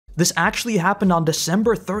This actually happened on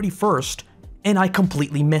December 31st, and I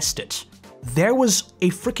completely missed it. There was a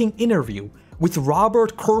freaking interview with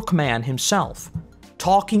Robert Kirkman himself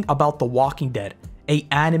talking about The Walking Dead, an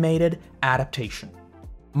animated adaptation.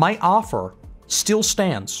 My offer still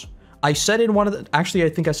stands. I said in one of the... Actually, I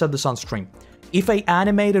think I said this on stream. If an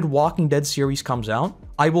animated Walking Dead series comes out,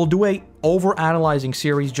 I will do a over-analyzing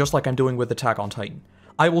series just like I'm doing with Attack on Titan.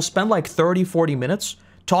 I will spend like 30-40 minutes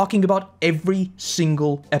talking about every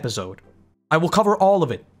single episode. I will cover all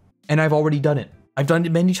of it, and I've already done it. I've done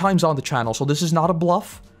it many times on the channel, so this is not a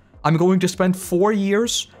bluff. I'm going to spend 4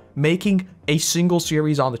 years making a single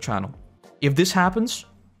series on the channel. If this happens,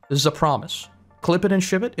 this is a promise. Clip it and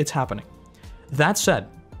ship it, it's happening. That said,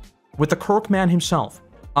 with the Kirkman himself,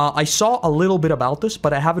 I saw a little bit about this,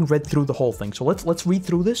 but I haven't read through the whole thing. So let's read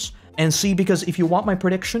through this and see, because if you want my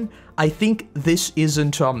prediction, I think this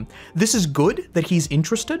isn't, this is good that he's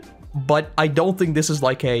interested, but I don't think this is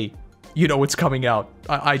like a, you know, it's coming out.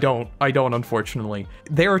 I don't, unfortunately.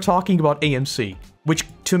 They are talking about AMC, which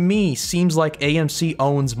to me seems like AMC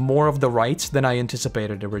owns more of the rights than I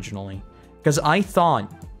anticipated originally. Because I thought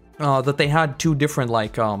that they had two different,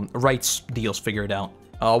 like, rights deals figured out.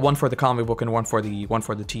 One for the comic book and one for the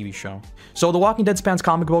TV show. So The Walking Dead spans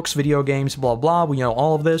comic books, video games, blah blah, we know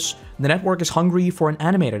all of this. The network is hungry for an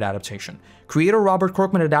animated adaptation. Creator Robert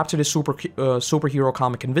Kirkman adapted his superhero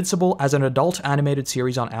comic Invincible as an adult animated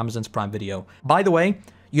series on Amazon's Prime Video. By the way,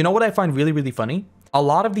 you know what I find really, really funny? A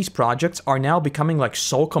lot of these projects are now becoming like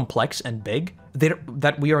so complex and big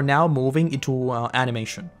that we are now moving into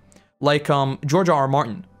animation. Like, George R.R.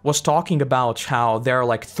 Martin was talking about how there are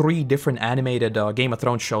like 3 different animated Game of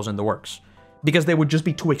Thrones shows in the works, because they would just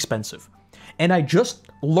be too expensive. And I just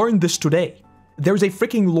learned this today. There's a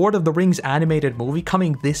freaking Lord of the Rings animated movie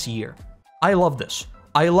coming this year. I love this.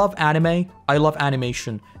 I love anime, I love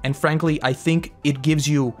animation, and frankly, I think it gives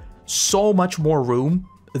you so much more room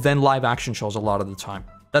than live action shows a lot of the time.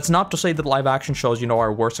 That's not to say that live action shows, you know,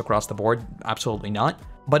 are worse across the board. Absolutely not.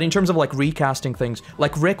 But in terms of like recasting things,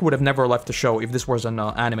 like Rick would have never left the show if this was an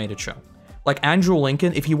animated show. Like Andrew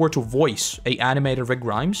Lincoln, if he were to voice a animated Rick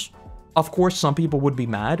Grimes, of course some people would be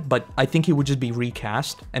mad, but I think he would just be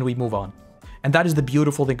recast and we move on. And that is the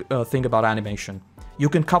beautiful thing about animation. You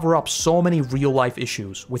can cover up so many real life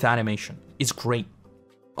issues with animation. It's great.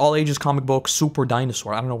 All ages comic book, Super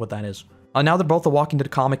Dinosaur, I don't know what that is. Now that both the Walking Dead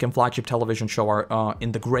comic and flagship television show are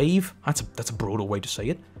in the grave, that's a brutal way to say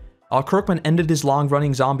it. Kirkman ended his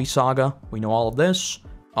long-running zombie saga, we know all of this.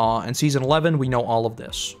 And season 11, we know all of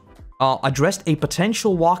this. Addressed a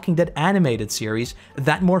potential Walking Dead animated series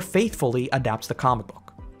that more faithfully adapts the comic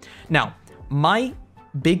book. Now, my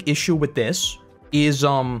big issue with this is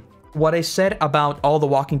what I said about all the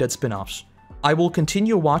Walking Dead spin-offs. I will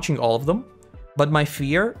continue watching all of them, but my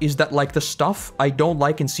fear is that like the stuff I don't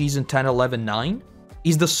like in season 10, 11, 9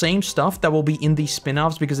 is the same stuff that will be in these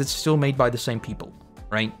spin-offs because it's still made by the same people,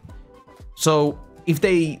 right? So if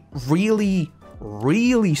they really,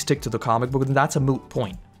 really stick to the comic book, then that's a moot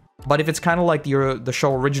point. But if it's kind of like the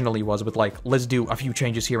show originally was with like, let's do a few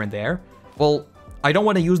changes here and there, well, I don't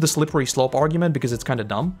want to use the slippery slope argument because it's kind of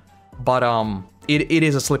dumb, but it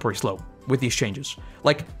is a slippery slope with these changes.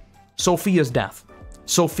 Like Sophia's death.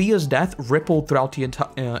 Sophia's death rippled throughout the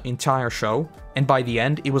entire show, and by the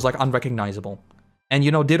end, it was like unrecognizable. And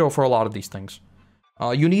you know, ditto for a lot of these things.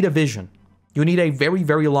 You need a vision. You need a very,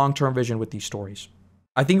 very long-term vision with these stories.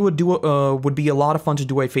 I think it would be a lot of fun to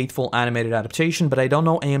do a faithful animated adaptation, but I don't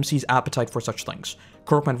know AMC's appetite for such things.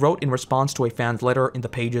 Kirkman wrote in response to a fan's letter in the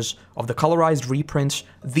pages of the colorized reprints.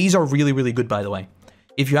 These are really, really good, by the way.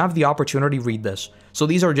 If you have the opportunity, read this. So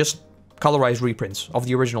these are just colorized reprints of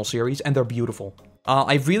the original series, and they're beautiful.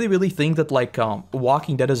 I really, really think that, like,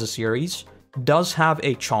 Walking Dead as a series does have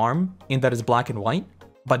a charm in that it's black and white,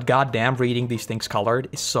 but goddamn, reading these things colored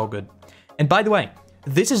is so good. And by the way,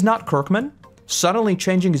 this is not Kirkman suddenly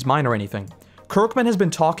changing his mind or anything. Kirkman has been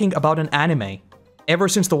talking about an anime ever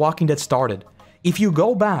since The Walking Dead started. If you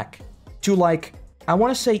go back to, like, I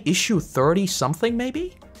want to say issue 30-something,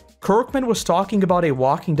 maybe? Kirkman was talking about a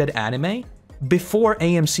Walking Dead anime before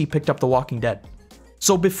AMC picked up The Walking Dead.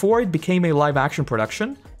 So before it became a live-action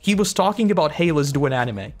production, he was talking about, hey, let's do an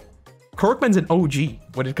anime. Kirkman's an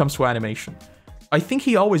OG when it comes to animation. I think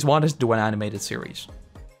he always wanted to do an animated series,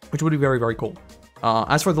 which would be very, very cool.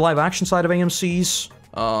 As for the live-action side of AMC's,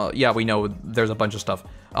 yeah, we know there's a bunch of stuff.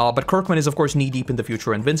 But Kirkman is, of course, knee-deep in the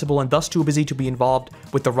future Invincible, and thus too busy to be involved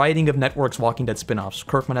with the writing of Network's Walking Dead spin-offs.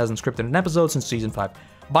 Kirkman hasn't scripted an episode since season 5.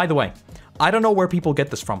 By the way, I don't know where people get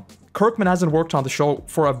this from. Kirkman hasn't worked on the show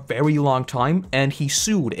for a very long time, and he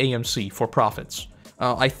sued AMC for profits.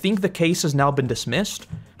 I think the case has now been dismissed.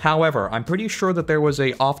 However, I'm pretty sure that there was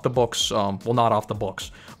a off the books, well, not off the books,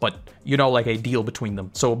 but, you know, like a deal between them.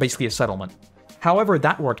 So basically a settlement. However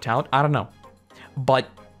that worked out, I don't know. But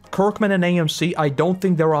Kirkman and AMC, I don't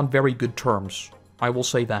think they're on very good terms. I will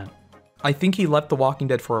say that. I think he left The Walking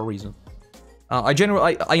Dead for a reason.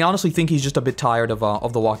 I honestly think he's just a bit tired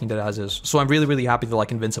of The Walking Dead as is. So I'm really, really happy that,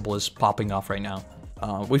 like, Invincible is popping off right now.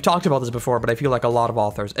 We've talked about this before, but I feel like a lot of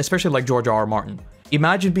authors, especially like George R.R. Martin.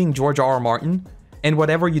 Imagine being George R.R. Martin, and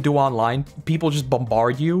whatever you do online, people just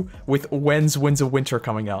bombard you with when's Winds of Winter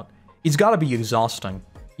coming out. It's gotta be exhausting.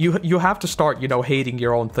 You have to start, you know, hating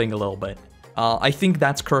your own thing a little bit. I think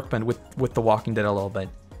that's Kirkman with The Walking Dead a little bit.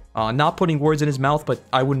 Not putting words in his mouth, but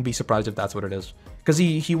I wouldn't be surprised if that's what it is. Because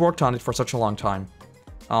he worked on it for such a long time.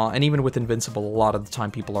 And even with Invincible, a lot of the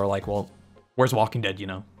time people are like, well, where's Walking Dead, you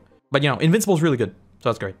know? But, you know, Invincible's really good, so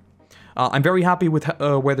that's great. I'm very happy with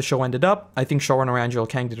where the show ended up. I think showrunner Angela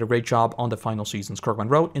Kang did a great job on the final seasons, Kirkman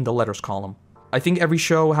wrote in the letters column. I think every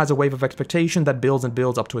show has a wave of expectation that builds and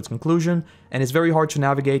builds up to its conclusion, and it's very hard to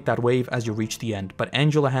navigate that wave as you reach the end, but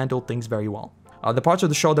Angela handled things very well. The parts of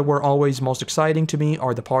the show that were always most exciting to me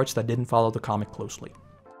are the parts that didn't follow the comic closely.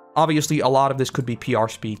 Obviously, a lot of this could be PR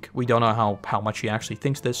speak. We don't know how much he actually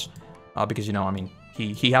thinks this, because, you know, I mean,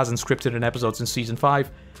 he hasn't scripted an episode since Season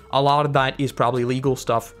 5. A lot of that is probably legal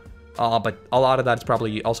stuff, but a lot of that is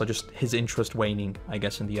probably also just his interest waning, I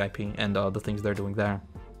guess, in the IP and the things they're doing there.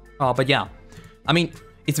 But yeah, I mean,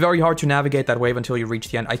 it's very hard to navigate that wave until you reach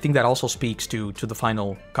the end. I think that also speaks to the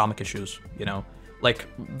final comic issues, you know? Like,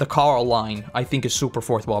 the Carl line, I think, is super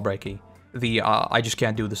fourth wall breaky. The, I just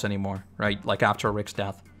can't do this anymore, right? Like, after Rick's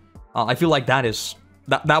death. I feel like that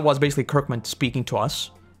was basically Kirkman speaking to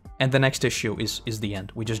us, and the next issue is the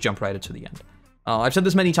end. We just jump right into the end. I've said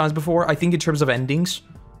this many times before, I think in terms of endings,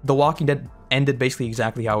 The Walking Dead ended basically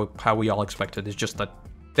exactly how we all expected. It's just that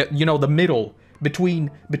you know, the middle,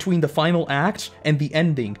 between the final act and the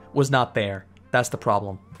ending was not there. That's the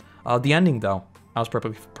problem. The ending, though, I was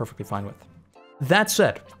perfectly fine with. That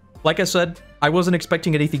said, like I said, I wasn't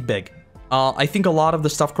expecting anything big. I think a lot of the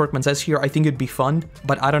stuff Kirkman says here, I think it'd be fun,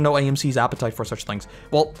 but I don't know AMC's appetite for such things.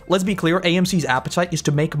 Well, let's be clear, AMC's appetite is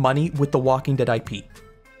to make money with the Walking Dead IP.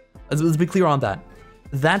 Let's be clear on that.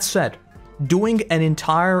 That said, doing an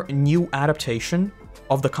entire new adaptation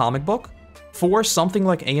of the comic book for something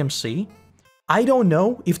like AMC, I don't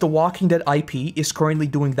know if the Walking Dead IP is currently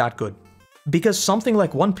doing that good. Because something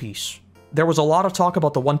like One Piece, there was a lot of talk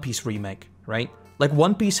about the One Piece remake, right? Like,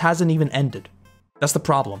 One Piece hasn't even ended. That's the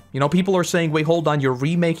problem. You know, people are saying, wait, hold on, you're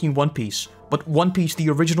remaking One Piece, but One Piece, the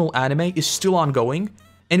original anime, is still ongoing,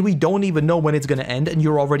 and we don't even know when it's gonna end, and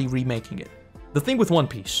you're already remaking it. The thing with One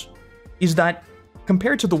Piece is that,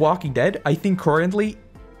 compared to The Walking Dead, I think currently,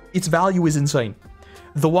 its value is insane.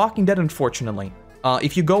 The Walking Dead, unfortunately,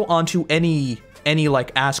 if you go onto any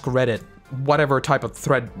like, Ask Reddit, whatever type of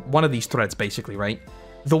thread, one of these threads, basically, right?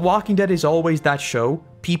 The Walking Dead is always that show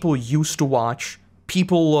people used to watch,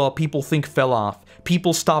 people think fell off,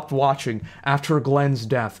 people stopped watching after Glenn's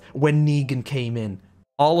death, when Negan came in.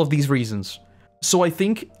 All of these reasons. So I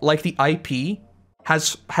think, like, the IP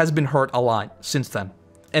has been hurt a lot since then.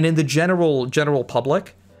 And in the general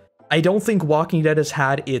public, I don't think Walking Dead has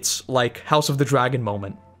had its, like, House of the Dragon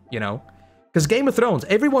moment, you know? Because Game of Thrones,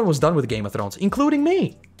 everyone was done with Game of Thrones, including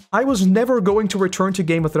me. I was never going to return to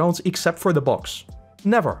Game of Thrones except for the books.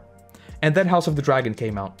 Never. And then House of the Dragon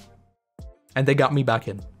came out. And they got me back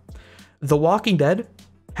in. The Walking Dead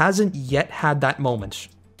hasn't yet had that moment.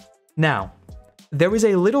 Now, there is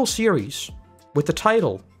a little series with the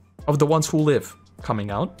title of The Ones Who Live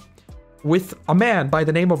coming out with a man by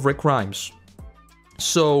the name of Rick Grimes.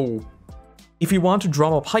 So, if you want to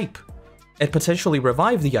drum up hype and potentially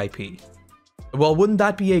revive the IP, well, wouldn't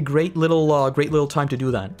that be a great little time to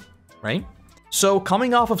do that, right? So,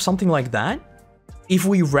 coming off of something like that, if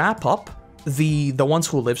we wrap up the Ones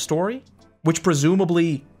Who Live story, which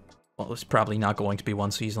presumably, well, it's probably not going to be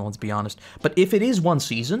one season, let's be honest, but if it is one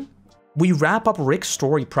season, we wrap up Rick's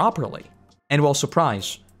story properly. And, well,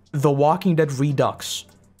 surprise, The Walking Dead Redux,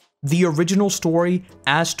 the original story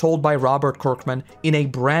as told by Robert Kirkman in a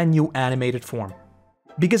brand new animated form.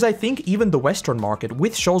 Because I think even the Western market,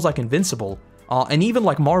 with shows like Invincible, and even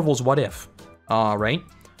like Marvel's What If, right?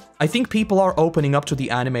 I think people are opening up to the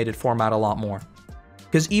animated format a lot more.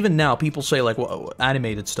 Because even now, people say, like, well,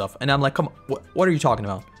 animated stuff, and I'm like, come on, what are you talking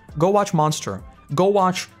about? Go watch Monster. Go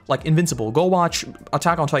watch, like, Invincible. Go watch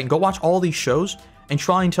Attack on Titan. Go watch all these shows, and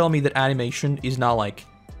try and tell me that animation is not, like,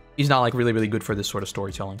 really, really good for this sort of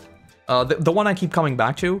storytelling. The one I keep coming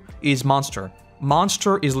back to is Monster.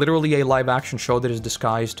 Monster is literally a live-action show that is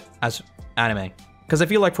disguised as anime. Because I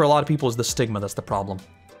feel like for a lot of people, it's the stigma that's the problem.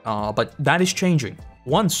 But that is changing.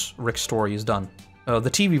 once Rick's story is done, the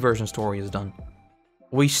TV version story is done,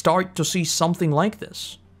 we start to see something like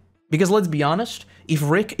this. Because let's be honest, if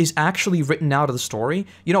Rick is actually written out of the story,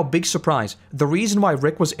 you know, big surprise, the reason why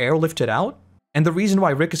Rick was airlifted out, and the reason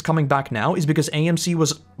why Rick is coming back now is because AMC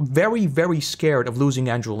was very, very scared of losing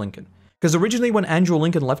Andrew Lincoln. Because originally when Andrew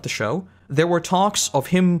Lincoln left the show, there were talks of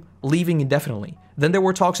him leaving indefinitely. Then there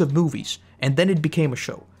were talks of movies, and then it became a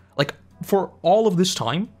show. Like, for all of this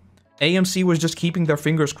time, AMC was just keeping their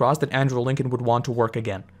fingers crossed that Andrew Lincoln would want to work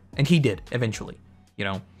again. And he did, eventually, you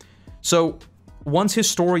know. So, once his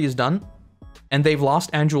story is done, and they've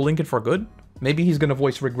lost Andrew Lincoln for good, maybe he's gonna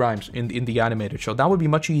voice Rick Grimes in the animated show. That would be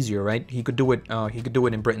much easier, right? He could do it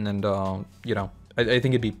in Britain, and, you know, I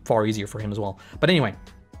think it'd be far easier for him as well. But anyway,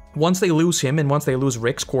 once they lose him, and once they lose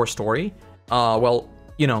Rick's core story, well,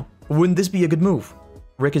 you know, wouldn't this be a good move?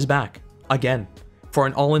 Rick is back, again, for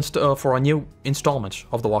a new installment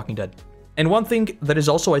of The Walking Dead. And one thing that is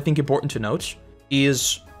also, I think, important to note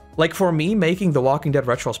is, like, for me, making The Walking Dead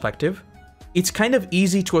retrospective, it's kind of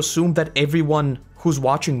easy to assume that everyone who's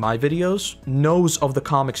watching my videos knows of the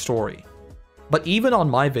comic story. But even on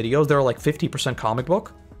my videos, they're like 50% comic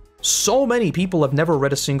book. So many people have never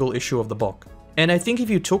read a single issue of the book. And I think if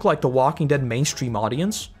you took like the Walking Dead mainstream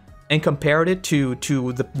audience and compared it to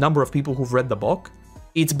the number of people who've read the book,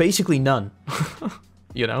 it's basically none,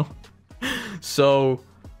 you know? So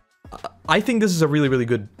I think this is a really, really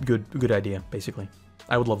good idea, basically.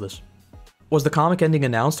 I would love this. Was the comic ending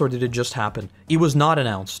announced or did it just happen? It was not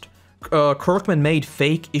announced. Kirkman made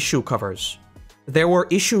fake issue covers. There were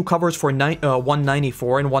issue covers for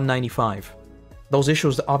 194 and 195. Those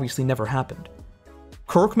issues obviously never happened.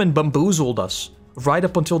 Kirkman bamboozled us right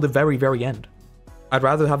up until the very, very end. I'd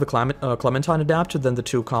rather have the Clementine adapted than the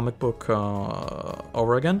two comic book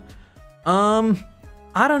over again.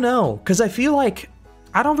 I don't know, because I feel like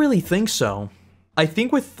I don't really think so. I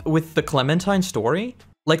think with the Clementine story,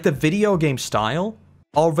 like the video game style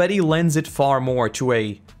already lends it far more to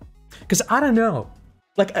a... Because I don't know.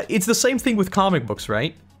 Like, it's the same thing with comic books,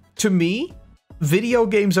 right? To me, video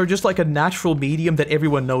games are just like a natural medium that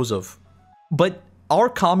everyone knows of. But are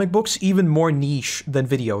comic books even more niche than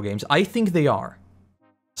video games? I think they are.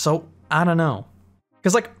 So, I don't know.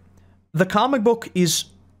 Because, like, the comic book is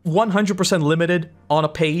 100% limited on a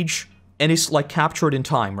page, and it's, like, captured in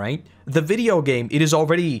time, right? The video game, it is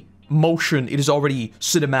already motion, it is already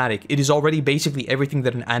cinematic, it is already basically everything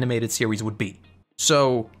that an animated series would be.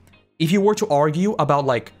 So, if you were to argue about,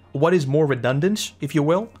 like, what is more redundant, if you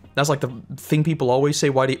will, that's, like, the thing people always say,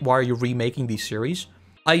 why are you remaking these series?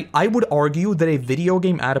 I would argue that a video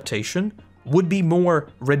game adaptation would be more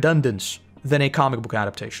redundant than a comic book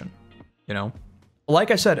adaptation, you know?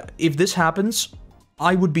 Like I said, if this happens,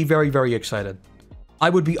 I would be very, very excited. I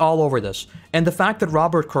would be all over this. And the fact that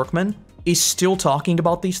Robert Kirkman is still talking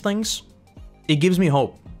about these things, it gives me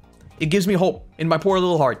hope. It gives me hope in my poor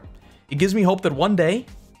little heart. It gives me hope that one day,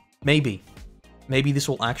 maybe this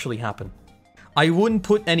will actually happen. I wouldn't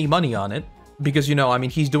put any money on it, because, you know, I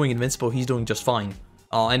mean, he's doing Invincible, he's doing just fine.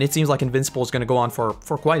 And it seems like Invincible is going to go on for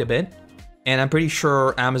quite a bit. And I'm pretty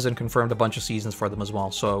sure Amazon confirmed a bunch of seasons for them as well,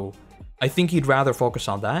 so I think he'd rather focus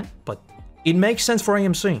on that, but it makes sense for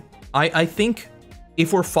AMC. I think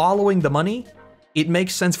if we're following the money, it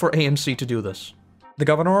makes sense for AMC to do this. The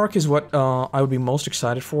Governor arc is what I would be most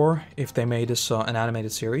excited for if they made this an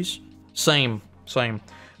animated series. Same.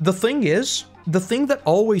 The thing is, the thing that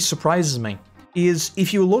always surprises me is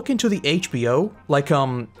if you look into the HBO, like,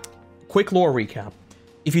 quick lore recap.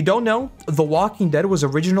 If you don't know, The Walking Dead was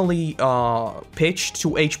originally pitched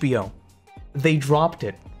to HBO. They dropped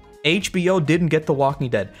it. HBO didn't get The Walking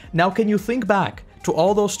Dead. Now, can you think back to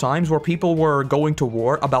all those times where people were going to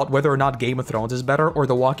war about whether or not Game of Thrones is better or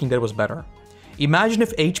The Walking Dead was better? Imagine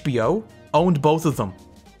if HBO owned both of them.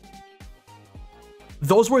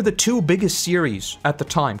 Those were the two biggest series at the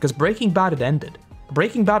time, because Breaking Bad had ended.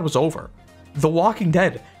 Breaking Bad was over. The Walking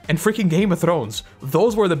Dead and freaking Game of Thrones,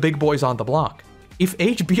 those were the big boys on the block. If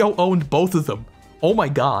HBO owned both of them, oh my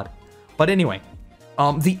god. But anyway,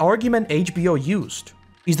 the argument HBO used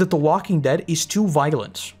is that The Walking Dead is too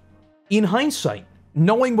violent. In hindsight,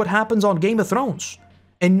 knowing what happens on Game of Thrones,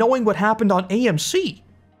 and knowing what happened on AMC,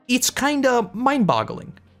 it's kinda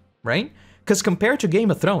mind-boggling, right? Because compared to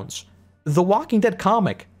Game of Thrones, The Walking Dead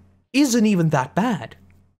comic isn't even that bad.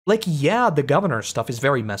 Like, yeah, the Governor stuff is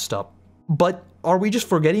very messed up, but are we just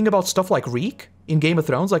forgetting about stuff like Reek in Game of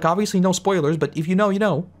Thrones? Like, obviously no spoilers, but if you know, you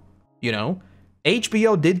know. You know?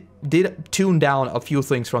 HBO did tune down a few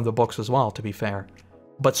things from the books as well, to be fair.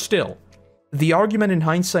 But still, the argument in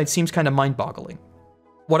hindsight seems kind of mind-boggling.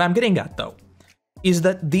 What I'm getting at, though, is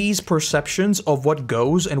that these perceptions of what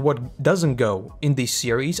goes and what doesn't go in these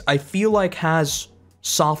series, I feel like has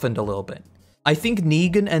softened a little bit. I think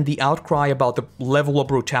Negan and the outcry about the level of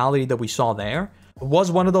brutality that we saw there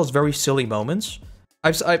was one of those very silly moments.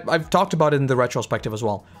 I've talked about it in the retrospective as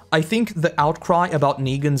well. I think the outcry about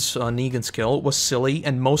Negan's kill was silly,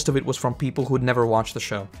 and most of it was from people who had never watched the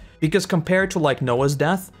show. Because compared to like Noah's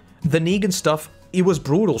death, the Negan stuff, it was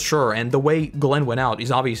brutal, sure, and the way Glenn went out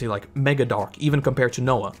is obviously like mega dark, even compared to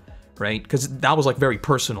Noah, right? Because that was like very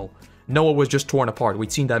personal. Noah was just torn apart.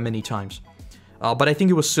 We'd seen that many times. But I think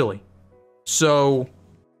it was silly. So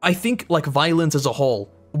I think like violence as a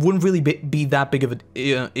whole wouldn't really be that big of an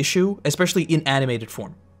issue, especially in animated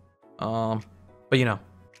form. But you know,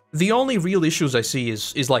 the only real issues I see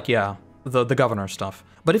is like, yeah, the governor stuff.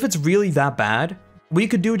 But if it's really that bad, we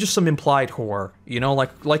could do just some implied horror, you know,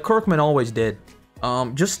 like Kirkman always did.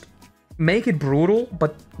 Just make it brutal,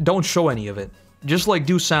 but don't show any of it. Just like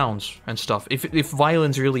do sounds and stuff, if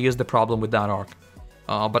violence really is the problem with that arc.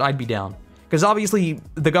 But I'd be down. Because obviously,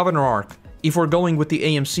 the governor arc, if we're going with the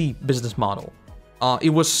AMC business model, it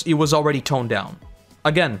was already toned down.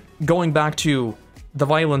 Again, going back to the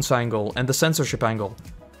violence angle and the censorship angle,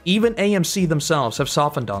 even AMC themselves have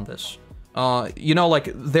softened on this. You know,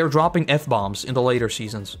 like, they're dropping F-bombs in the later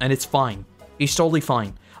seasons, and it's fine. It's totally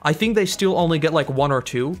fine. I think they still only get, like, 1 or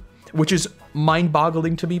 2, which is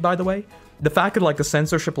mind-boggling to me, by the way. The fact that, like, the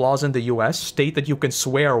censorship laws in the US state that you can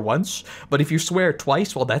swear once, but if you swear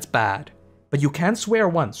twice, well, that's bad. But you can swear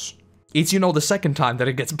once. It's, you know, the second time that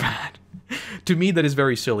it gets bad. To me, that is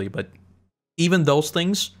very silly, but even those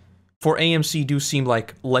things, for AMC, do seem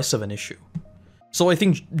like less of an issue. So I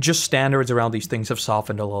think just standards around these things have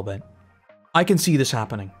softened a little bit. I can see this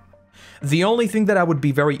happening. The only thing that I would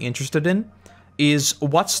be very interested in is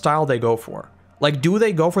what style they go for. Like, do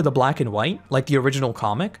they go for the black and white, like the original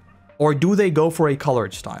comic? Or do they go for a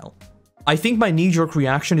colored style? I think my knee-jerk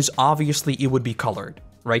reaction is obviously it would be colored,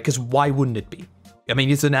 right? Because why wouldn't it be? I mean,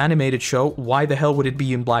 it's an animated show, why the hell would it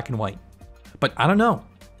be in black and white? But I don't know.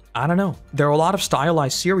 I don't know. There are a lot of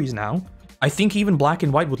stylized series now. I think even black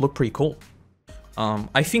and white would look pretty cool.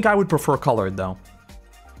 I think I would prefer colored, though.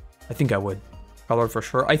 I think I would. Colored for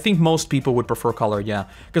sure. I think most people would prefer colored, yeah.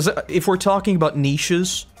 Because if we're talking about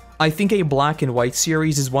niches, I think a black and white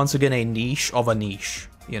series is once again a niche of a niche,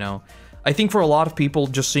 you know? I think for a lot of people,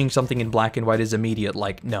 just seeing something in black and white is immediate,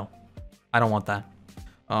 like, no. I don't want that.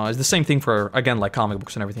 It's the same thing for, again, like comic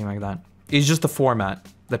books and everything like that. It's just the format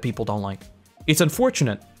that people don't like. It's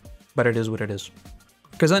unfortunate, but it is what it is.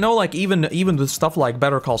 Because I know, like, even the stuff like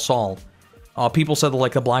Better Call Saul, people said that,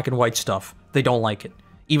 like, the black and white stuff, they don't like it.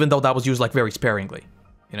 Even though that was used, like, very sparingly,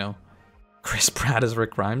 you know? Chris Pratt as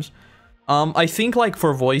Rick Grimes. I think, like,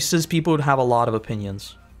 for voices, people would have a lot of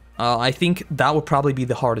opinions. I think that would probably be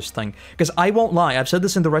the hardest thing. Because I won't lie, I've said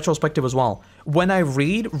this in the retrospective as well. When I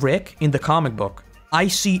read Rick in the comic book, I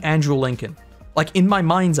see Andrew Lincoln. Like, in my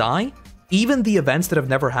mind's eye, even the events that have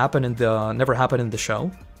never happened in the show,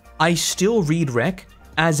 I still read Rick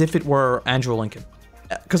as if it were Andrew Lincoln.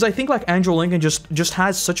 Because I think, like, Andrew Lincoln just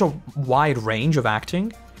has such a wide range of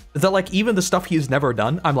acting that, like, even the stuff he's never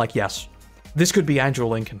done, I'm like, yes, this could be Andrew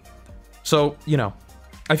Lincoln. So, you know,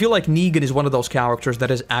 I feel like Negan is one of those characters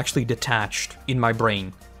that is actually detached in my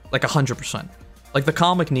brain, like 100%. Like, the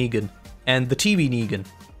comic Negan and the TV Negan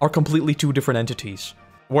are completely two different entities.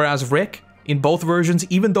 Whereas Rick, in both versions,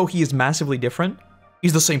 even though he is massively different,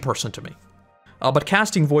 he's the same person to me. But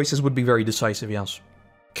casting voices would be very decisive, yes.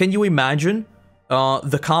 Can you imagine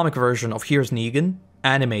the comic version of Here's Negan,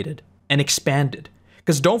 animated, and expanded?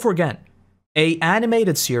 Because don't forget, a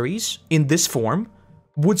animated series in this form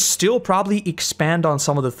would still probably expand on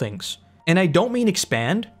some of the things. And I don't mean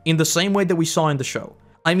expand in the same way that we saw in the show.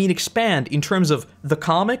 I mean expand in terms of the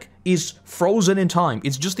comic is frozen in time.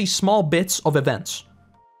 It's just these small bits of events.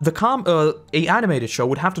 A animated show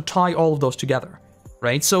would have to tie all of those together,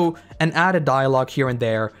 right? So an added dialogue here and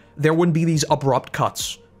there wouldn't be these abrupt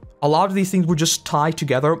cuts. A lot of these things would just tie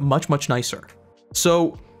together much, much nicer.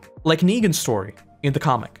 So, like Negan's story in the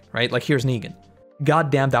comic, right? Like, Here's Negan.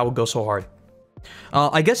 God damn, that would go so hard.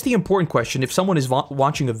 I guess the important question, if someone is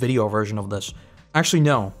watching a video version of this, actually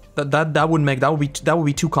no, that would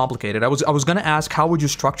be too complicated. I was gonna ask, how would you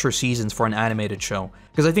structure seasons for an animated show?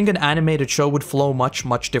 Because I think an animated show would flow much,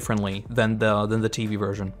 much differently than the TV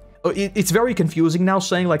version. It's very confusing now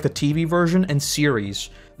saying, like, the TV version and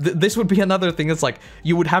series. This would be another thing that's like,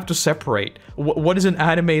 you would have to separate. What is an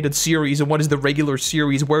animated series and what is the regular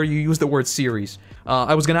series, where you use the word series.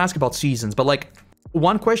 I was gonna ask about seasons, but, like,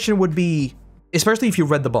 one question would be, especially if you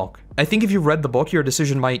read the book. I think if you read the book, your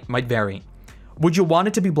decision might vary. Would you want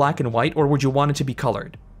it to be black and white, or would you want it to be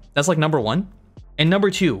colored? That's, like, number one. And number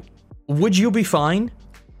 2, would you be fine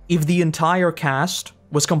if the entire cast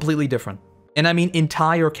was completely different? And I mean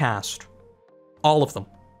entire cast. All of them.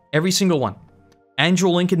 Every single one. Andrew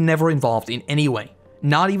Lincoln never involved in any way.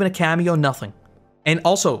 Not even a cameo, nothing. And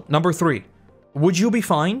also, number 3, would you be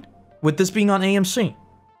fine with this being on AMC?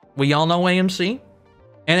 We all know AMC.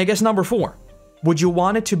 And I guess number 4, would you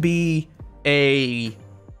want it to be a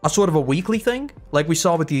sort of a weekly thing, like we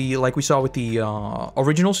saw with the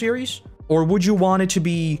original series, or would you want it to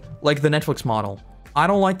be like the Netflix model? I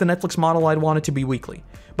don't like the Netflix model. I'd want it to be weekly.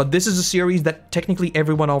 But this is a series that technically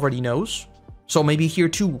everyone already knows, so maybe here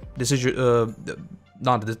too,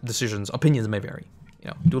 opinions may vary. You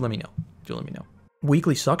know, do let me know. Do let me know.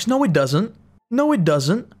 Weekly sucks. No, it doesn't. No, it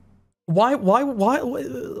doesn't. Why?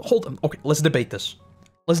 Hold on. Okay, let's debate this.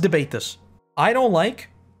 Let's debate this. I don't like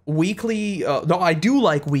weekly. No, I do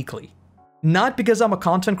like weekly. Not because I'm a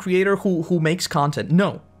content creator who makes content.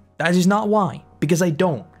 No, that is not why. Because I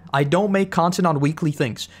don't. I don't make content on weekly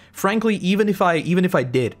things. Frankly, even if I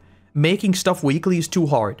did, making stuff weekly is too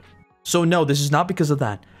hard. So no, this is not because of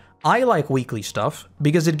that. I like weekly stuff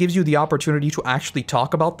because it gives you the opportunity to actually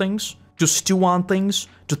talk about things, to stew on things,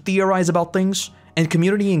 to theorize about things, and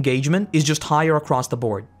community engagement is just higher across the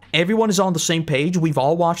board. Everyone is on the same page, we've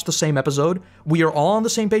all watched the same episode, we are all on the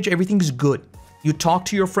same page, everything's good. You talk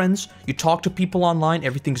to your friends, you talk to people online,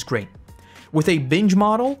 everything's great. With a binge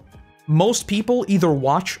model, most people either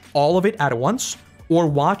watch all of it at once, or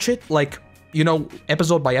watch it like, you know,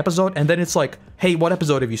 episode by episode, and then it's like, hey, what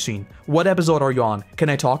episode have you seen? What episode are you on? Can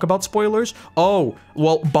I talk about spoilers? Oh,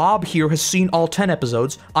 well, Bob here has seen all 10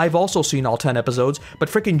 episodes. I've also seen all 10 episodes, but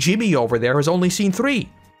frickin' Jimmy over there has only seen 3.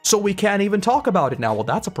 So we can't even talk about it now. Well,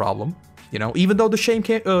 that's a problem. You know, even though the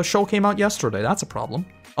show came out yesterday, that's a problem.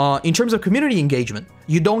 In terms of community engagement,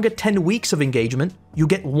 you don't get 10 weeks of engagement, you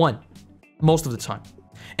get 1. Most of the time.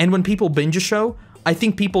 And when people binge a show, I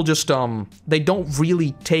think people just, they don't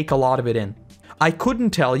really take a lot of it in. I couldn't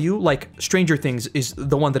tell you, like, Stranger Things is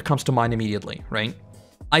the one that comes to mind immediately, right?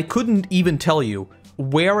 I couldn't even tell you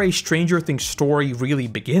where a Stranger Things story really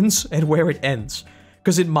begins and where it ends.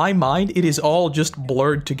 Because in my mind, it is all just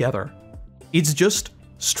blurred together. It's just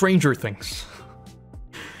Stranger Things.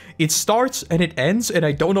 It starts and it ends, and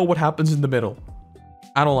I don't know what happens in the middle.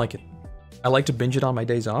 I don't like it. I like to binge it on my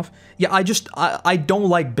days off. Yeah, I don't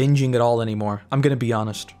like binging at all anymore. I'm gonna be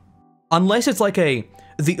honest. Unless it's like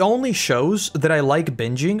the only shows that I like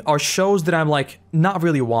binging are shows that I'm like not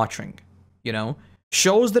really watching, you know?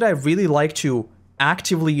 Shows that I really like to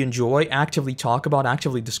actively enjoy, actively talk about,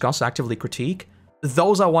 actively discuss, actively critique.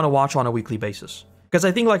 Those I want to watch on a weekly basis. Because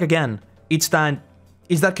I think, like, again, it's that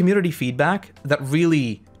community feedback that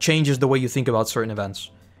really changes the way you think about certain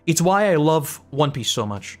events. It's why I love One Piece so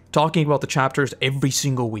much, talking about the chapters every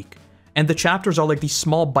single week. And the chapters are like these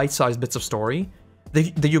small bite-sized bits of story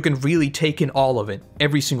that you can really take in all of it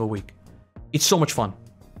every single week. It's so much fun.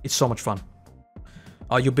 It's so much fun.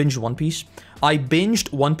 You binged One Piece? I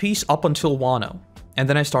binged One Piece up until Wano, and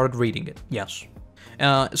then I started reading it, yes.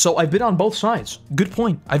 So I've been on both sides. Good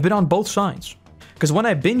point. I've been on both sides. Because when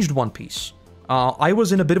I binged One Piece, I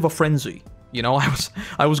was in a bit of a frenzy. You know,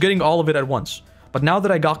 I was getting all of it at once. But now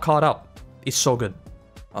that I got caught up, it's so good.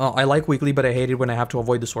 I like weekly, but I hate it when I have to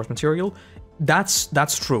avoid the source material. That's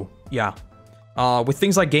true, yeah. With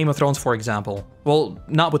things like Game of Thrones, for example. Well,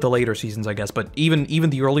 not with the later seasons, I guess, but even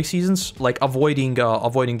the early seasons, like avoiding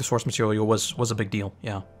the source material was a big deal,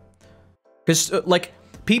 yeah. Because like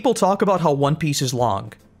people talk about how One Piece is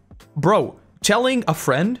long, bro. Telling a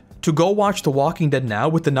friend to go watch The Walking Dead now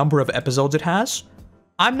with the number of episodes it has,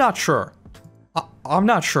 I'm not sure. I'm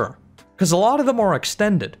not sure, because a lot of them are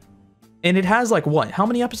extended, and it has like what? How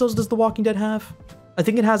many episodes does The Walking Dead have? I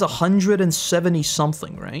think it has 170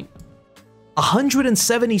 something, right?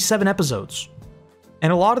 177 episodes,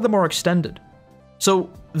 and a lot of them are extended.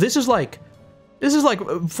 So this is like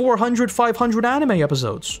 400, 500 anime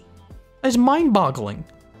episodes. That's mind-boggling.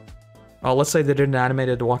 Let's say they did an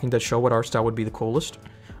animated The Walking Dead show. What art style would be the coolest?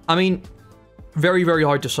 I mean, very, very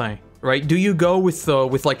hard to say, right? Do you go with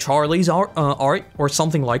like Charlie's art, or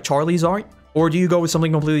something like Charlie's art, or do you go with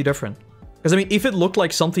something completely different? Because I mean, if it looked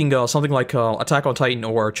like something like Attack on Titan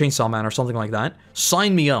or Chainsaw Man or something like that,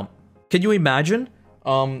 sign me up. Can you imagine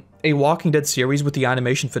a Walking Dead series with the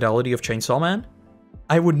animation fidelity of Chainsaw Man?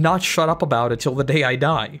 I would not shut up about it till the day I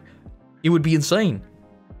die. It would be insane.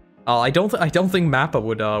 I don't think Mappa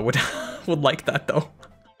would like that though.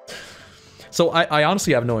 So I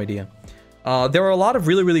honestly have no idea. There are a lot of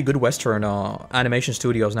really, really good Western animation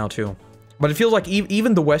studios now too. But it feels like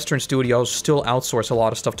even the Western studios still outsource a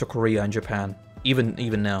lot of stuff to Korea and Japan,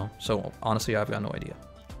 even now. So honestly, I've got no idea.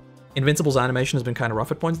 Invincible's animation has been kind of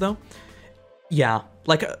rough at points though. Yeah,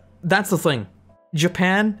 like, that's the thing.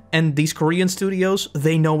 Japan and these Korean studios,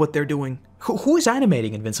 they know what they're doing. Who is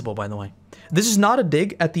animating Invincible, by the way? This is not a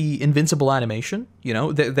dig at the Invincible animation, you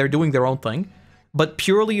know, they're doing their own thing. But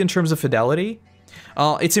purely in terms of fidelity,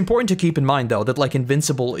 it's important to keep in mind, though, that, like,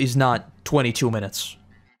 Invincible is not 22 minutes.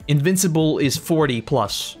 Invincible is 40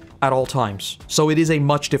 plus at all times, so it is a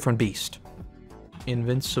much different beast.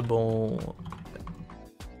 Invincible...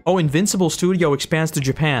 Oh, Invincible Studio expands to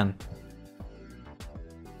Japan.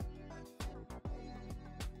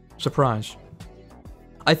 Surprise.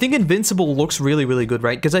 I think Invincible looks really, really good,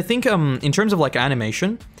 right? Because I think, in terms of, like,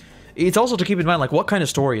 animation, it's also to keep in mind, like, what kind of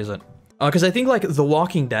story is it? Because I think, like, The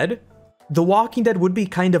Walking Dead would be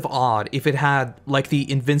kind of odd if it had, like,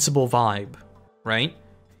 the Invincible vibe, right?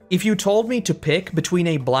 If you told me to pick between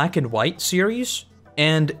a black and white series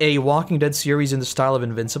and a Walking Dead series in the style of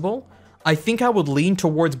Invincible, I think I would lean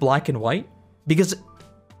towards black and white, because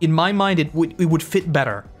in my mind, it would fit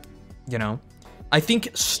better, you know? I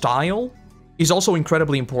think style is also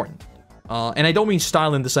incredibly important. And I don't mean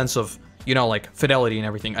style in the sense of, you know, like, fidelity and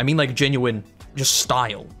everything. I mean, like, genuine, just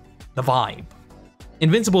style. The vibe.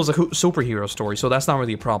 Invincible is a superhero story, so that's not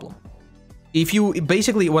really a problem. If you...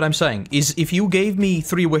 Basically, what I'm saying is, if you gave me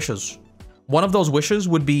 3 wishes, one of those wishes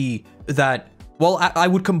would be that... Well, I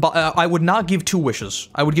would not give 2 wishes.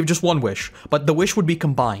 I would give just 1 wish, but the wish would be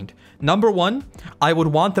combined. Number 1, I would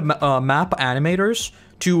want the map animators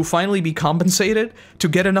to finally be compensated to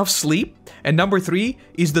get enough sleep, and number 3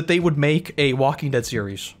 is that they would make a Walking Dead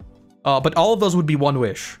series. But all of those would be 1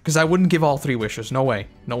 wish, because I wouldn't give all 3 wishes. No way.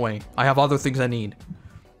 No way. I have other things I need.